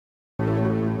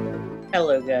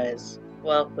Hello guys,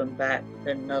 welcome back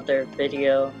to another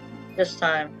video. This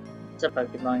time, it's a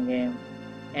Pokemon game.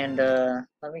 And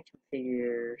let me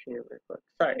configure here real quick.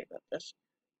 Sorry about this.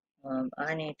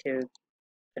 I need to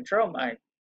control my,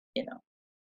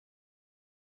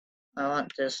 I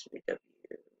want this to be W.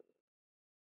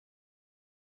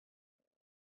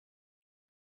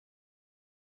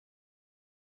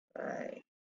 Right.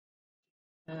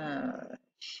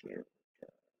 Shoot.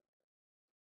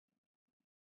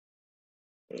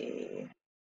 A,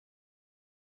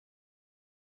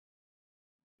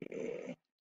 A,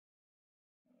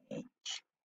 H,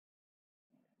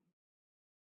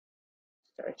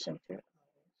 starts into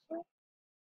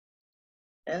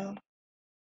L,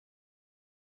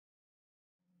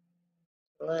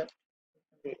 left,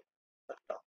 B, left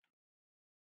off.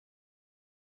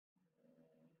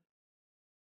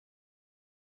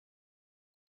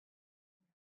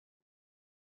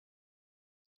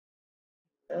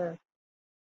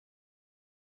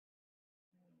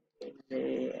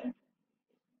 Z,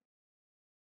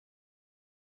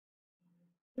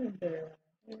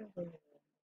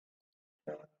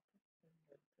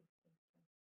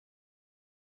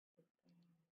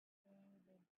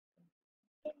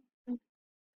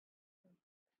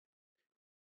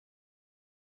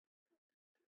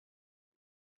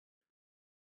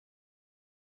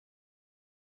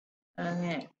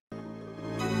 Okay.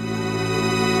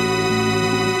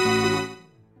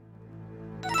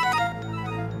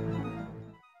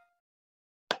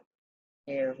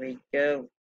 Here we go.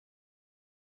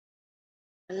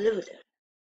 Hello there.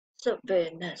 So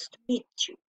very nice to meet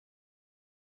you.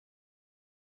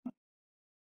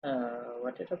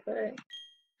 What did I put?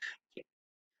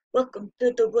 Welcome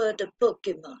to the world of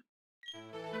Pokemon.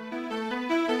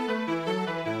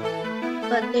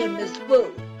 My name is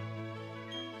Wu.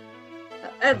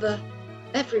 However,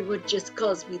 everyone just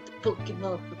calls me the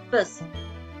Pokemon Professor.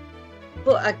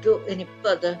 Before I go any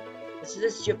further, is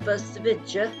this your first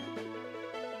adventure?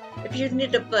 If you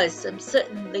need advice, I'm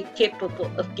certainly capable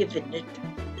of giving it.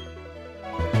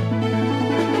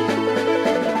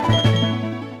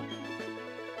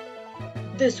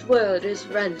 This world is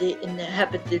rarely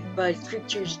inhabited by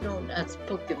creatures known as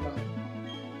Pokemon.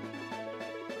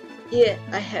 Here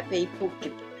I have a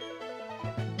Pokeball.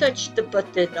 Touch the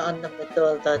button on the middle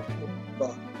of that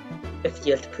Pokeball, if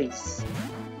you'll please.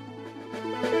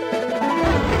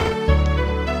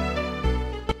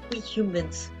 We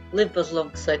humans live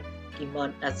alongside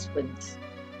Pokemon as friends.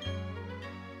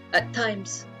 At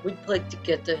times, we play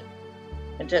together,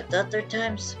 and at other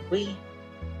times, we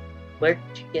work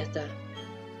together.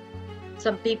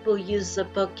 Some people use the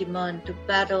Pokemon to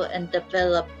battle and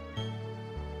develop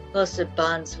closer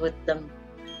bonds with them.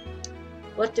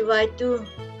 What do?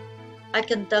 I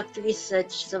conduct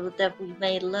research so that we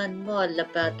may learn more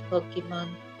about Pokemon.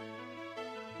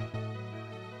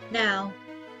 Now,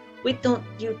 why don't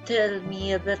you tell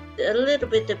me a little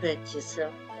bit about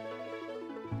yourself?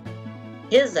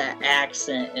 His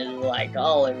accent is like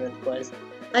all over the place.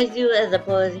 Are you a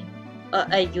boy or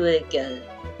are you a girl?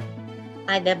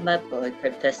 I am a boy,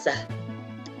 Professor.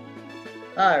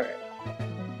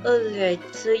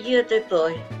 Alright, so you're the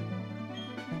boy.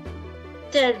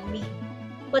 Tell me,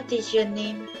 what is your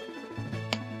name?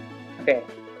 Okay.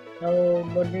 No,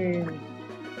 my name.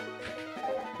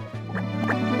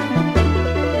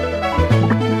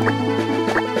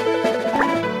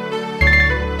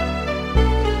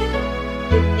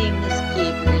 Your name is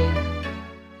Gabriel.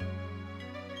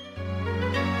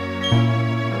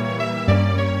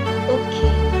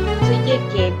 Okay, so you're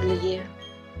Gabriel.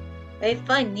 A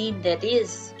fine name that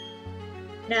is.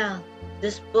 Now,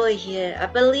 this boy here, I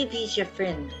believe he's your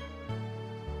friend.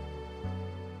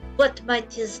 What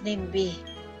might his name be?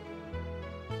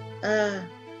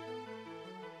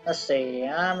 Let's see,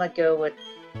 I'm gonna go with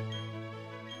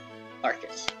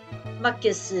Marcus.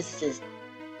 Marcus is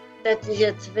that's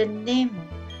your twin name?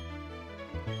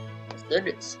 Yes, it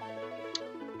is.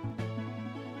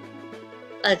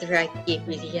 Alright,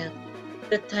 Gabriel,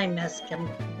 the time has come.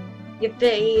 Your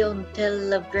very own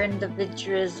tale of grand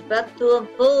adventure is about to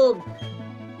unfold.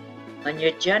 On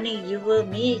your journey, you will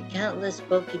meet countless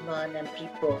Pokemon and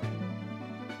people.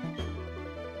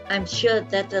 I'm sure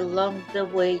that along the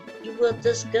way, you will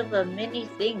discover many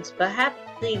things, perhaps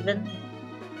even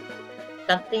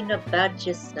something about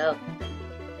yourself.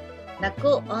 Now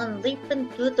go on, leap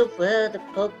into the world of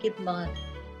Pokemon.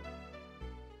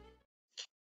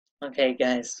 Okay,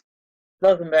 guys,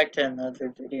 welcome back to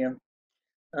another video.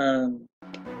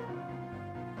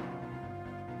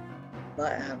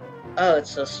 What happened? Oh,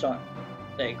 it's a storm.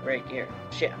 Like right here.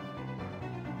 Shit.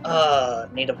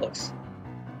 Need a books.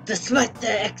 The Smite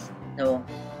X! No.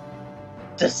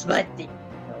 Despite the...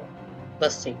 No.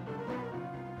 Let's see.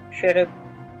 Should have...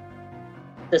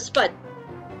 Despite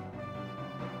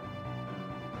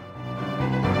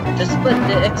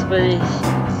the expeditions...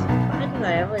 Why do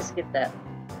I always get that?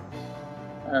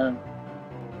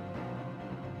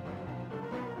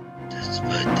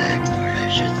 Despite the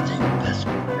explorations, the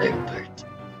investment effort,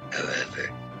 however,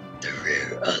 the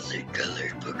rare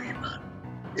other-colored Pokemon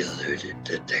eluded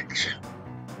detection.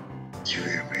 The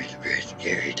rumored red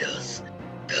Gyarados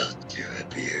failed to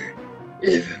appear,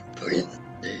 even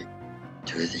poisoned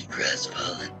to the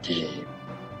grass-fallen team.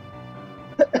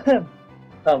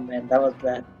 Oh man, that was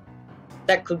bad.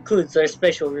 That concludes our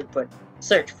special report.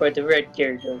 Search for the red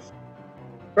Gyarados.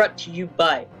 Brought to you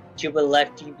by Juba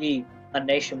Life TV on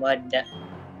Nationwide Net.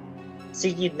 See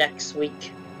you next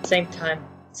week. Same time,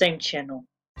 same channel,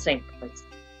 same place.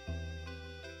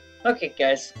 Okay,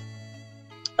 guys.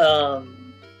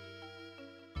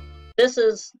 This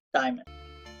is Diamond.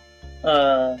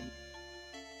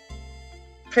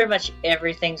 Pretty much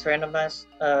everything's randomized.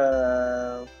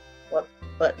 What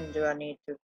button do I need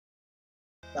to...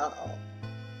 Uh-oh.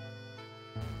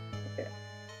 Okay.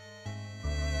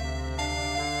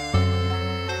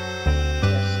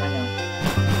 Yes, I know.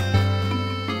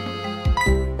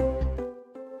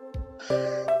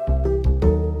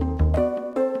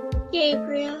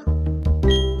 Gabriel,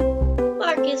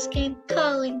 Marcus came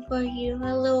calling for you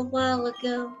a little while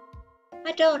ago.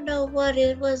 I don't know what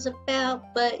it was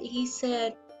about, but he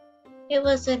said it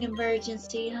was an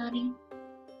emergency, honey.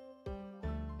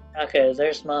 Okay,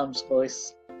 there's Mom's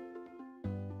voice.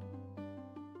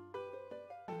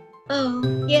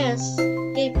 Oh, yes,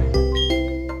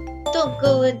 Gabriel. Don't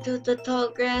go into the tall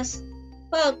grass.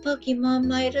 Wild Pokemon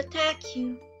might attack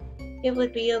you. It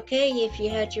would be okay if you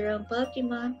had your own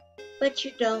Pokemon, but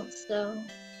you don't, so...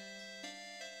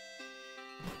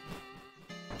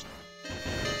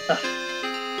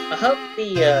 I hope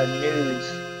the news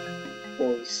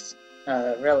voice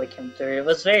really came through. It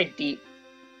was very deep.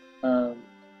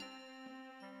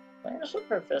 Where's the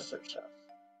professor's house?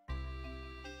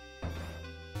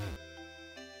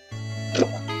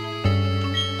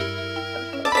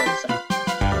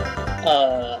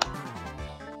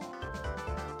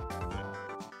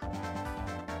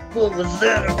 What was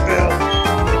that about?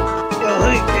 Oh,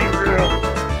 hey, Gabriel.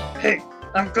 Hey,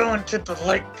 I'm going to the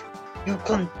lake. You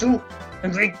come too,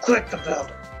 and be quick about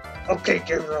it. Okay,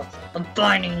 Gabriel, I'm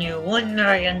fining you 1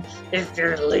 million if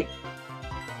you're late.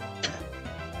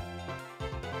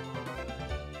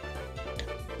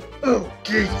 Oh,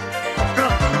 geez.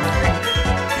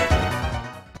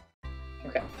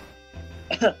 Okay.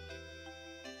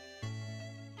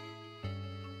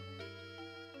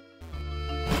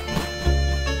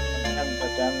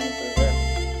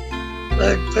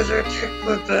 I'd better check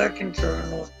my back and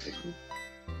journal.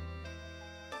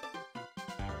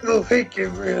 Oh, hey,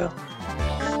 Gabriel.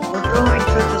 We're going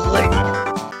to the lake.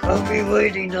 I'll be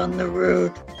waiting on the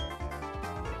road.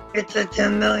 It's a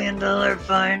 $10 million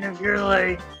fine if you're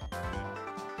late.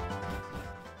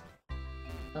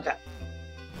 Okay.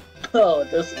 Oh,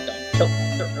 this is done.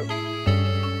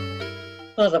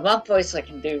 Well, the mouth voice I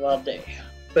can do all day.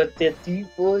 But the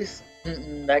deep voice,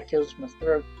 that kills my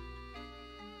throat.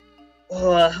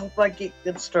 Oh, I hope I get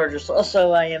good starters.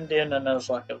 Also, I am doing a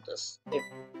Nuzlocke of this.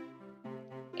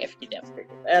 If you didn't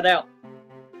figure that out.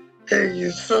 Hey,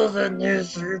 you saw the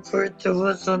news report to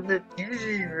us on the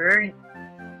TV, right?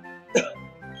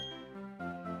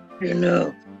 You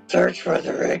know, search for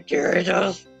the red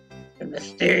Gyarados, the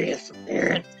mysterious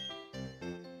appearance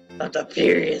of the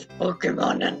furious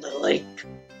Pokemon in the lake.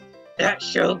 That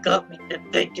show got me to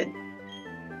thinking.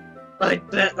 I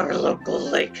bet our local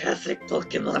lake has a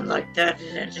Pokemon like that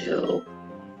in it too.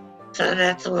 So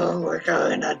that's what we're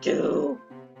gonna do.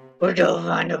 We're gonna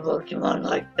find a Pokemon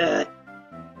like that.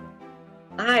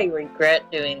 I regret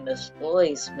doing this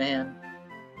voice, man.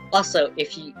 Also,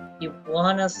 if you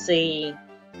wanna see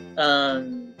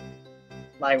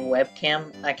my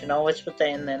webcam, I can always put that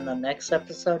in the next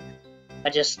episode.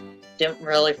 I just didn't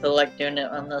really feel like doing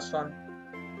it on this one.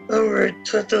 Alright,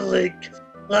 to the lake.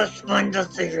 Let's find the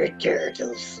secret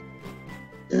Gyarados.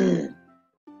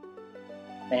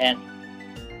 Man.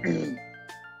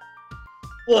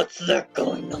 What's that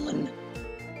going on?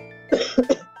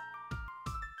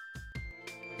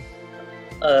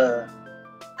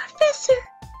 Professor,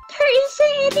 there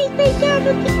isn't anything out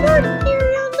of the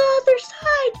ordinary on the other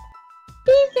side,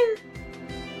 either.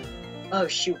 Oh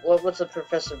shoot, what's the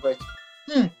professor voice?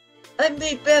 I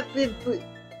may have been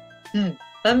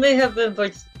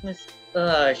voiced.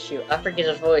 Shoot, I forget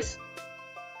his voice.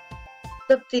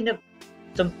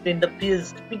 Something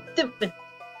appears to be different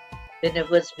than it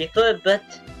was before, but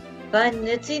Fine,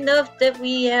 it's enough that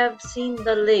we have seen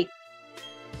the lake.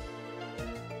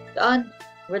 On,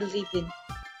 we're leaving.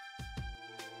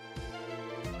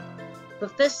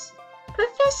 Professor,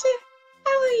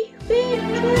 how are you been?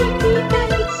 Enjoying being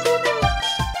back in Sinnoh?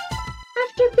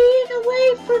 After being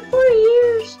away for 4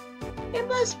 years, it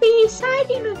must be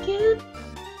exciting again.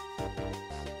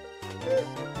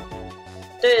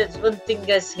 There's one thing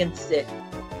I can say.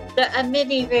 There are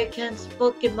many rare kinds of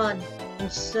Pokemon in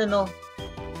Sinnoh.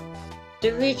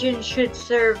 The region should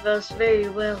serve us very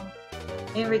well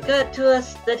in regard to our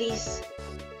studies.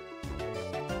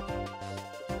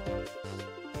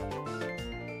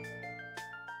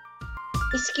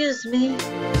 Excuse me,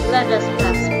 let us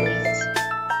pass, please.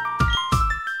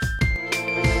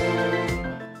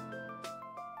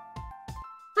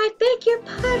 I beg your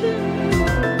pardon.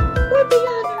 We'll be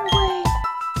on our way.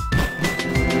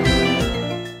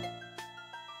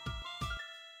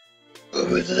 What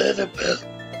was that about?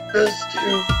 Us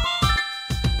two.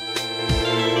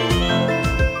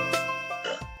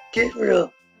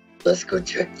 Gabriel, let's go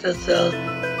check this out.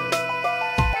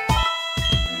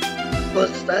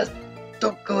 What's that?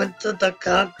 Don't go into the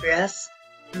tall grass.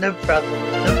 No problem,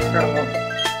 no problem.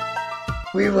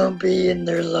 We won't be in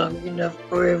there long enough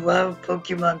for a wild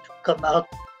Pokemon to come out.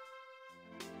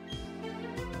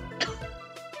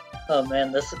 Oh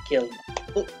man, this will kill me.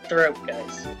 Oh, throat,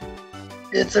 guys.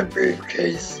 It's a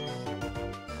briefcase.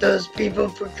 Those people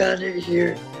forgot it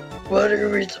here. What are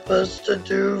we supposed to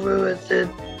do with it?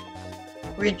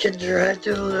 We can try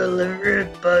to deliver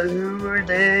it, but who are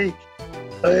they?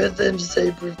 Other than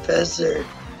say Professor.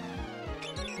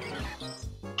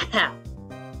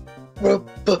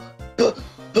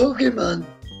 Pokemon!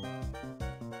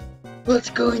 What's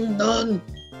going on?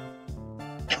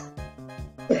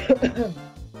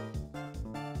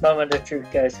 Moment of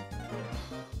truth, guys.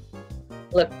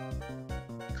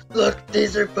 Look,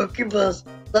 these are Pokeballs.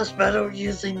 Let's battle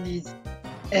using these.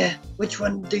 Which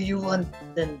one do you want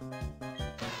then?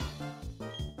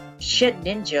 Shit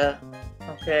Ninja.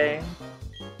 Okay.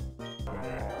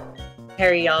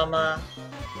 Hariyama.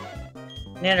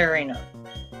 Nanarino.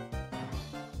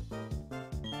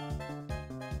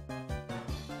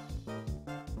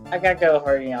 I gotta go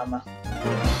Hariyama.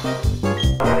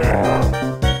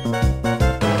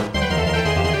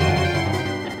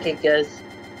 Okay, guys.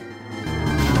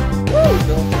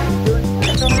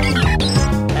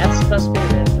 That's supposed to be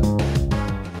random.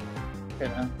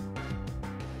 Good enough.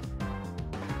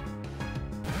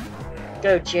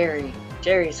 Go, Jerry.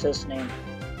 Jerry's his name.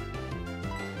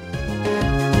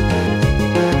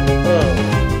 Whoa.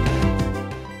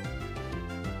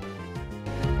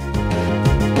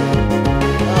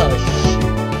 Oh,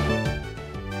 shit.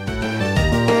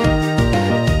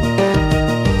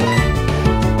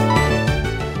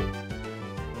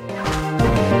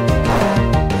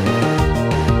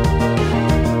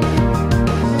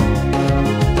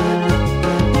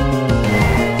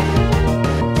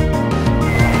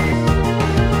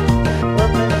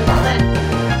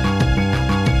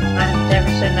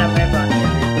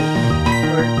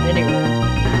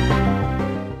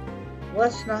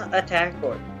 Let's not attack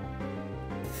or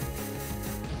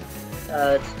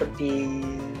it's the B.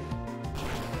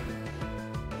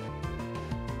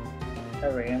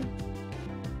 There we go.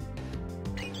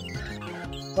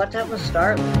 What type of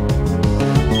start?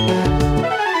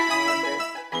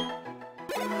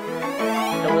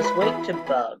 It was weak to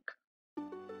bug.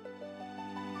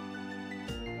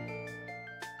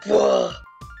 Whoa!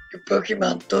 Your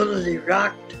Pokemon totally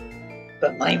rocked.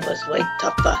 But mine was way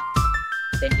tougher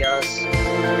than yours.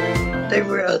 They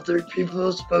were other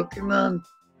people's Pokemon,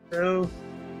 so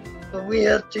but we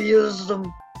had to use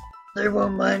them. They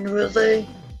won't mind, will they?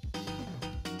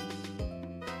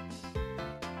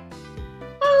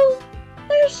 Oh,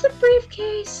 there's the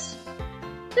briefcase.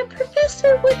 The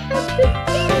professor would have been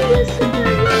furious in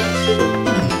our lawsuit.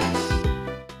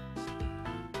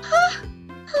 Huh?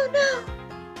 Oh no!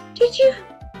 Did you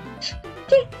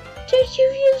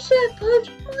use that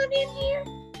Pokemon in here?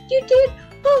 You did?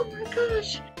 Oh my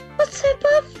gosh! What's that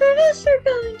professor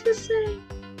going to say?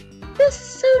 This is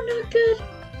so not good.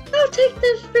 I'll take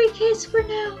this briefcase for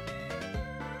now.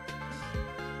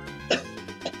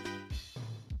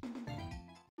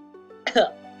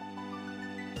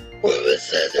 What was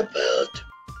that about?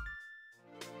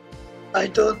 I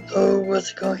don't know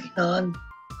what's going on.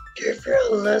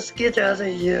 Gabriel, let's get out of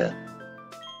here.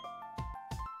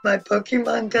 My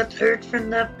Pokemon got hurt from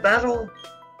that battle.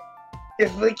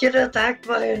 If we get attacked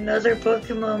by another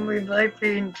Pokemon, we might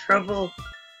be in trouble.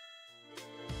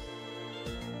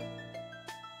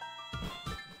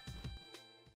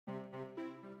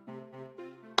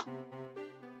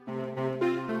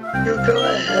 You go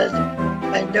ahead.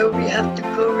 know we have to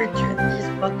go return these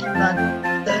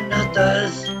Pokemon. They're not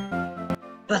us.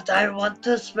 But I want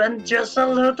to spend just a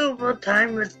little more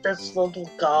time with this little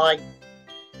guy.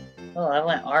 Oh, I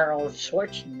went Arnold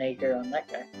Schwarzenegger on that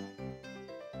guy.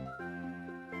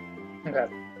 Okay.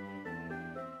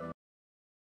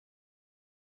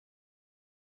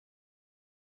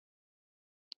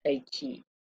 Hey, Key.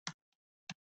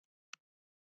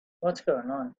 What's going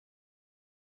on?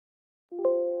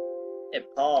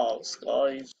 It paused,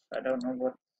 guys. I don't know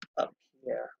what's up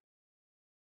here.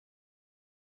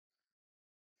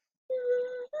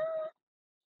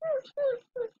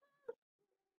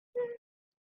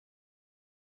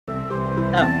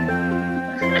 Oh.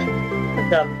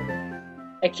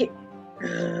 I can't.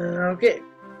 Okay.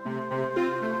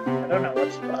 I don't know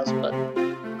what's the pause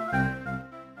button.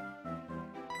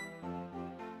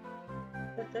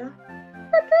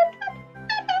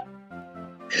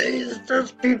 Hey, it's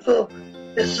those people.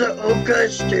 It's the old guy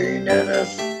staring at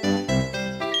us.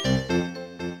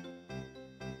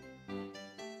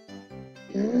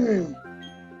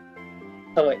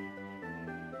 Oh, wait.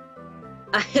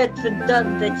 I had been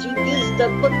done that you used the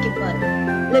Pokemon.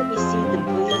 Let me see them,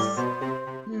 please.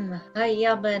 I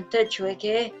am in touch with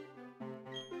it.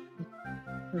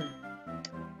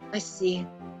 I see.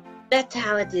 That's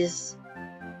how it is.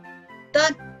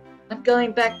 Done. I'm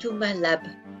going back to my lab.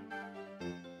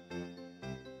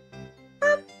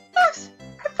 Yes,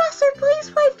 Professor,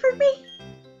 please wait for me.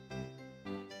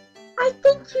 I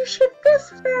think you should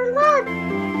visit our lab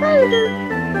later.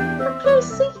 Okay,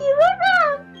 see you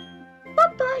around.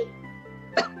 Bye-bye.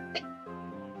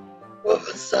 What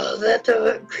was all that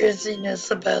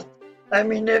craziness about? I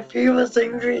mean, if he was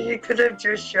angry, he could have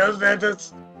just yelled at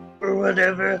us or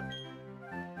whatever.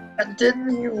 And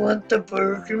didn't he want the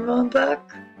Pokemon back?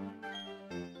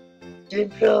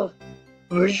 Gabriel,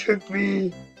 where should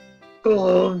we go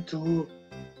home to?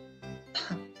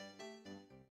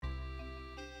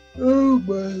 Oh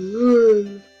my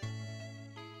lord.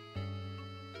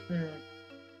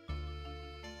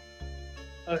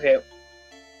 Okay,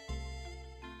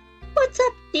 What's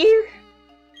up, dear?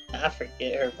 I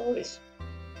forget her voice.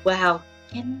 Wow,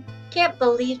 can't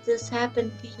believe this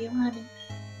happened to you, honey.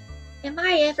 Am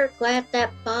I ever glad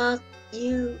that both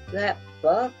you, That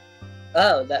Bob?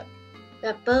 Oh, that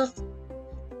both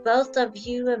of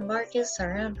you and Marcus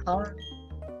are unharmed.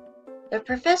 The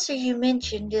professor you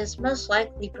mentioned is most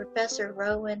likely Professor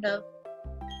Rowan of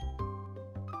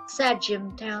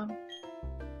Sajim Town.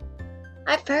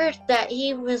 I've heard that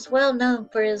he was well known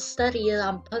for his study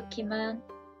on Pokemon.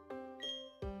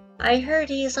 I heard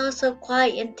he's also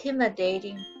quite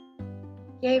intimidating.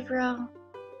 Gabriel,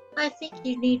 I think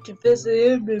you need to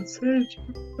visit him and search.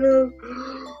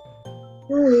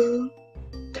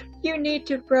 You need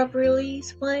to properly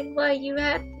explain why you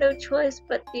had no choice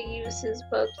but to use his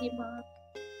Pokemon.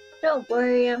 Don't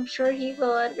worry, I'm sure he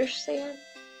will understand.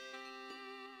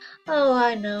 Oh,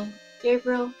 I know.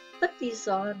 Gabriel, put these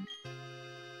on.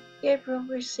 Gabriel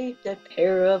received a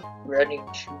pair of running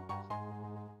shoes.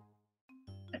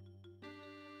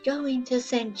 Going to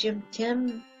St. Jim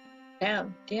Tim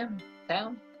Town.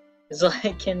 is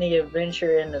like in the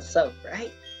adventure in the south,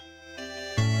 right?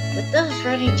 With those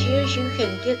running shoes, you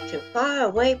can get to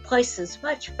faraway places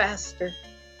much faster.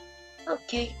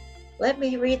 Okay, let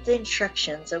me read the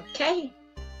instructions, okay?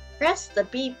 Press the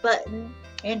B button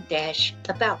and dash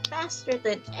about faster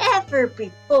than ever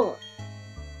before.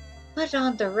 Put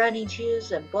on the running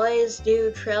shoes and blaze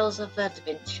new trails of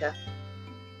adventure.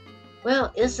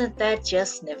 Well, isn't that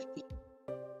just nifty?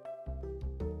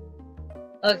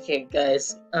 Okay,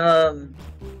 guys.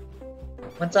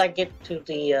 Once I get to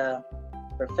the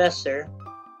professor,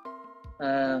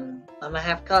 I'm gonna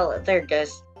have to call it there,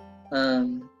 guys.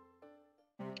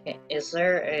 Is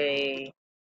there a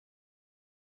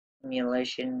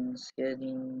simulation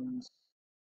settings?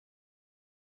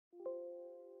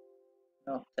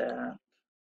 Not that.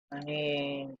 I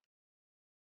need.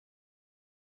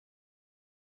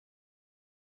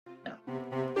 No.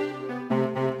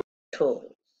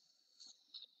 Tools.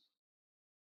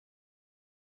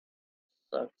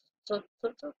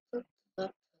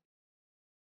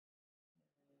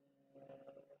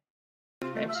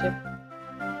 Friendship.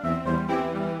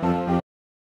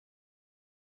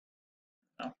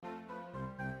 No.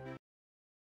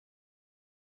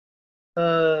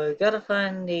 Gotta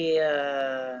find the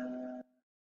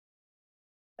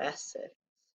assets.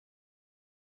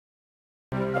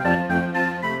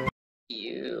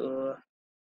 You.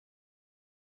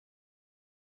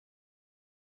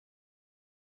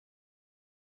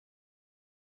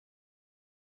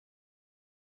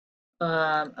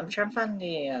 I'm trying to find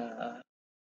the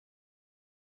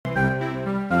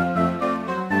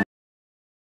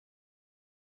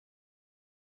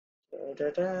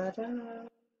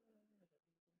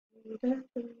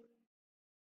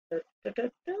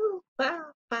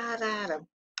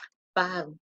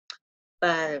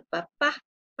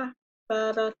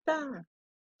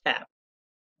Tap.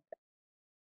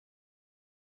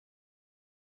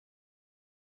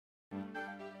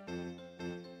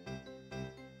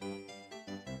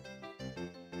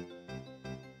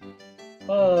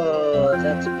 Oh,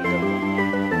 that's beautiful.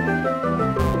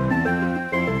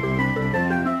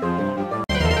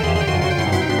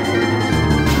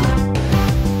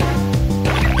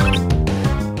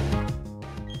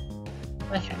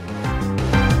 Okay.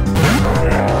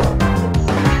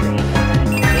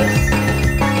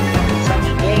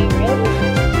 Sunny day, really?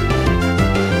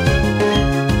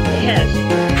 Yes.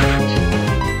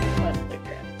 What the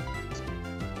crap?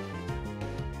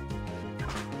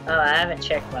 Oh, I haven't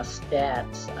checked my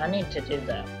stats. I need to do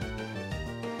that.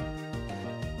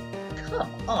 Come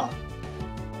on.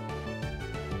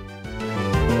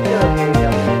 Oh, here you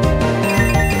go.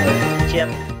 Jim.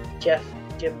 Jeff.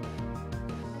 Jim.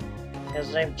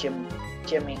 His name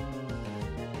Jimmy.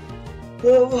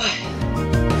 Oh,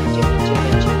 Jimmy.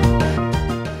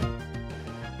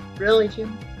 Really,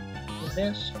 Jim? You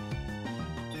missed?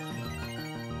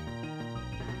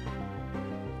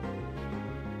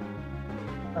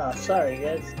 Oh, sorry,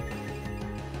 guys.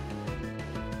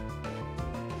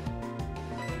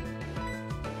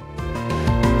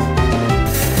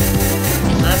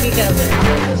 I hope you guys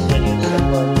enjoyed this video so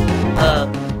far.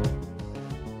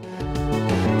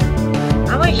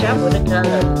 I wish I would have done a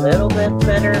little bit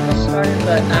better at the start,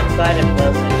 but I'm glad it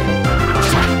wasn't.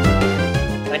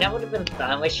 I mean, I would have been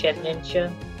fine with Shed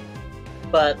Ninja,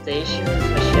 but the issue is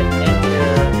with Shed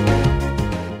Ninja,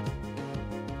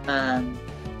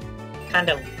 kind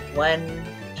of one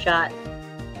shot.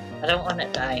 I don't want to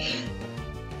die.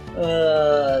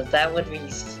 That would be...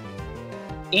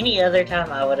 Any other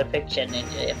time I would have picked Shed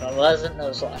Ninja if I wasn't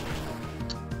Nuzlocke.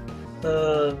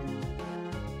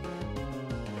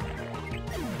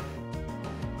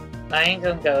 I ain't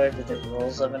gonna go over the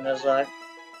rules of a Nuzlocke.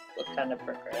 We'll kind of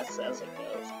progress as it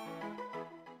goes.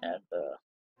 And,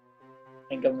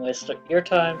 I ain't gonna waste your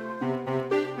time,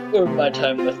 or my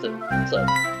time with it, so.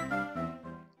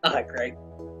 Alright, great.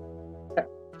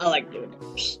 I like doing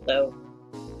it, so.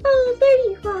 Oh, there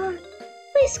you are.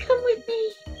 Please come with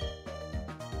me.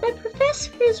 The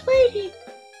professor is waiting.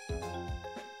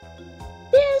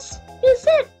 This is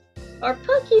it, our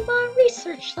Pokemon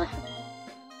research lab.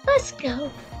 Let's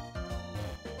go.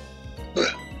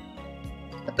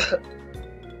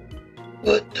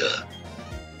 What the?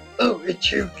 Oh,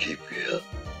 it's you, Gabriel.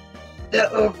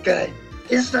 That old guy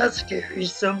is not scary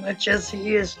so much as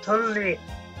he is totally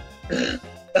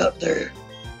out there.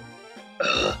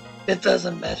 It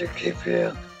doesn't matter,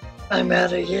 Gabriel. I'm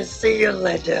out of here. See you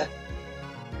later.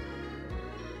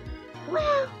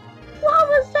 Wow, what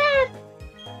was that?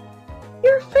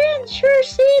 Your friend sure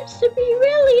seems to be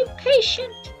really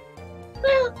impatient.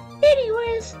 Well,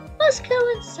 anyways, let's go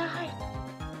inside.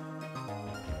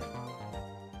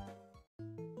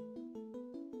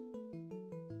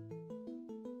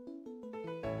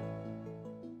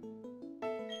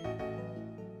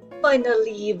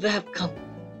 Finally, you have come.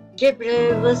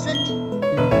 Gabriel, was it?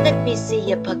 Let me see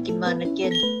your Pokemon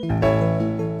again.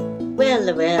 Well,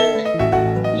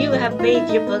 you have made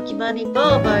your Pokemon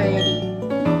evolve already.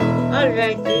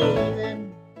 Alrighty,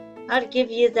 then. I'll give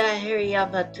you that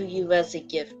Hariyama to you as a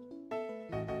gift.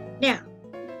 Now,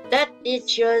 that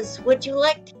is yours. Would you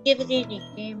like to give it a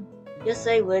nickname? Yes,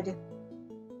 I would.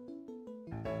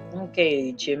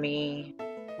 Okay, Jimmy.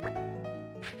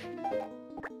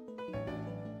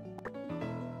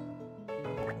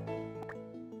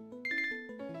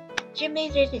 Jimmy,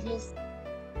 it is.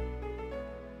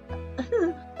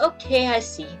 Okay, I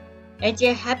see. And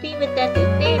you're happy with that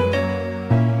nickname?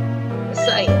 Yes,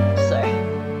 I am, sir.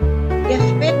 Your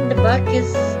friend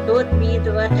Marcus told me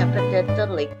what happened at the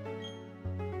lake.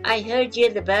 I heard you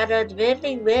battled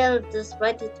very well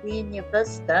despite it being your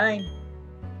first time.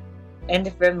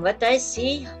 And from what I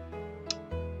see,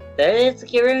 there is a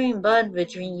growing bond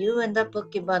between you and the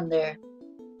Pokemon there.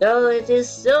 Though it is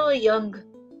so young,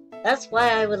 that's why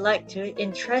I would like to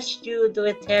entrust you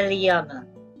with Hariyama.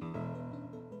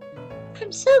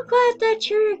 I'm so glad that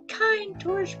you're kind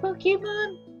towards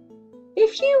Pokemon.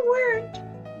 If you weren't,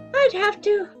 I'd have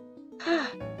to...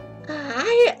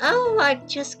 I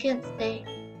just can't say.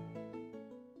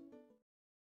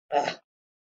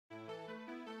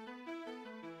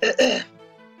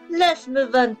 Let's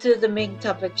move on to the main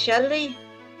topic, shall we?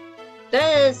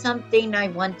 There is something I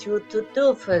want you to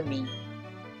do for me.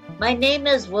 My name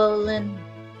is Roland.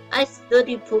 I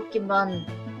study Pokemon.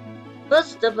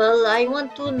 First of all, I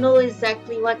want to know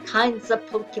exactly what kinds of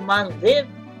Pokemon live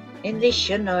in the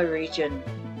Sinnoh region.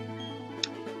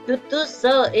 To do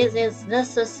so, it is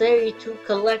necessary to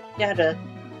collect data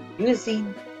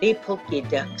using the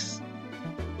Pokédex.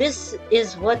 This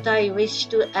is what I wish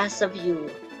to ask of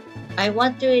you. I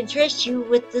want to entrust you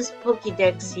with this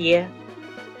Pokédex here.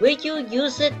 Will you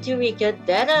use it to record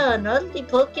data on all the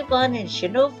Pokemon in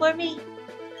Sinnoh for me?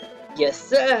 Yes,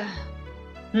 sir.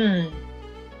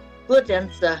 Good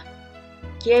answer.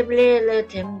 Give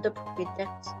him the Pokédex.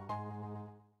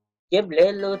 Give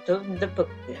him the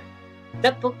Pokédex.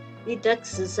 The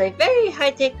Pokédex is a very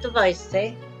high-tech device,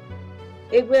 eh?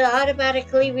 It will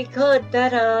automatically record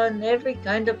data on every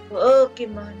kind of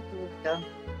Pokemon you come.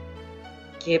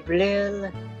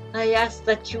 Gabriel, I ask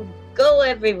that you go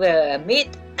everywhere and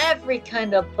meet every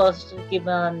kind of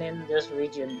Pokemon in this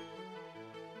region.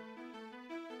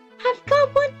 I've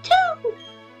got one too!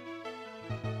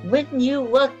 When you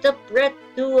walked up right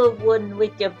to a one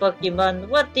with your Pokemon,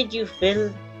 what did you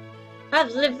feel? I've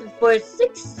lived for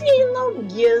 60 long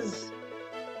years.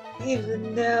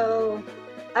 Even now,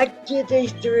 I get a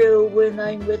thrill when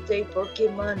I'm with a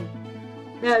Pokemon.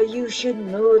 Now you should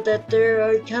know that there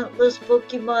are countless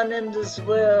Pokemon in this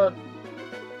world.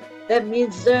 That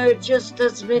means there are just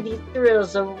as many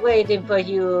thrills awaiting for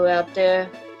you out there.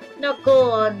 Now go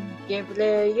on,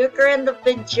 Gabriel. Your grand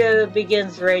adventure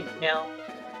begins right now.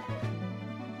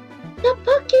 The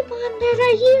Pokemon that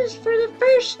I used for the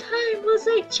first time was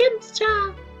a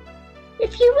Chimchar.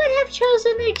 If you would have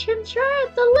chosen a Chimchar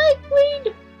at the lake,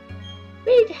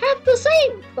 we'd have the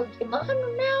same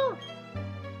Pokemon now.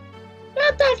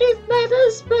 Not that it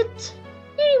matters, but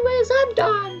anyways, I'm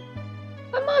done.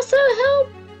 I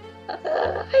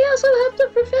also helped the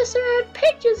professor add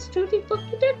pages to the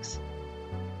Pokédex.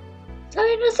 So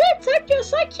in a sense, I'm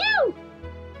just like you.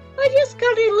 I just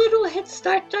got a little head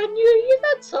start on you,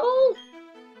 that's all.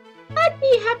 I'd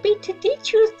be happy to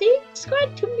teach you things.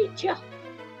 Glad to meet you.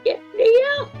 Yeah.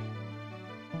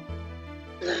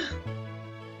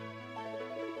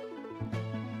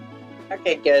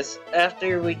 Okay, guys,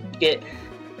 after we get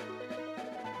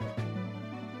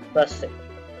busted.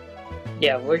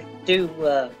 Yeah, we're due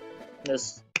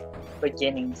this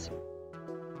beginnings.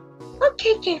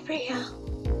 Okay, Gabriel.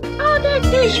 Oh, that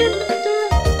shouldn't have done.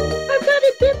 I've got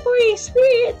a bit more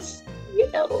experience, than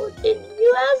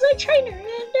you as a trainer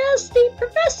and as the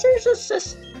professor's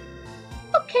assistant.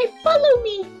 Okay, follow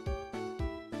me.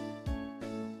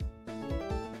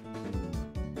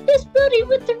 This building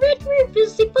with the red roof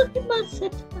is the Pokemon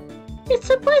Center. It's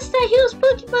a place that heals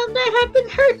Pokemon that have been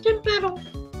hurt in battle.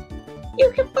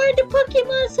 You can find a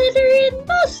Pokemon Center in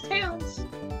most towns.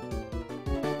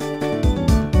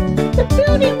 The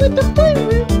building with the blue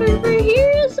roof over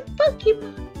here is a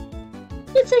Pokemon.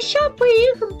 It's a shop where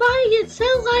you can buy and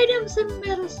sell items and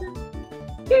medicine.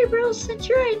 Gabriel, since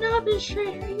you're a novice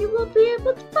trainer, you will be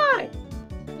able to buy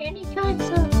any kinds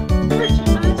of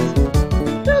merchandise.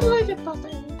 Don't let it bother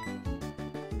you.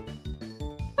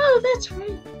 Oh, that's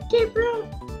right, Gabriel.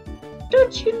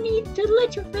 Don't you need to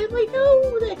let your family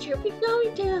know that you're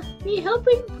going to be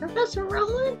helping Professor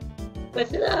Roland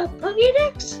with the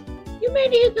Pokédex? You may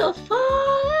need to go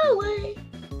far away,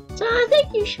 so I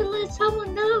think you should let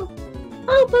someone know.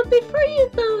 Oh, but before you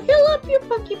go, heal up your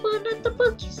Pokemon at the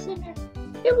Poké Center.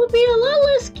 It will be a lot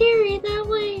less scary that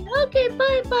way. Okay,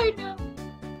 bye now.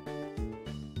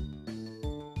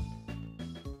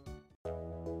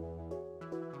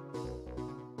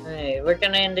 Hey, we're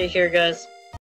gonna end it here, guys.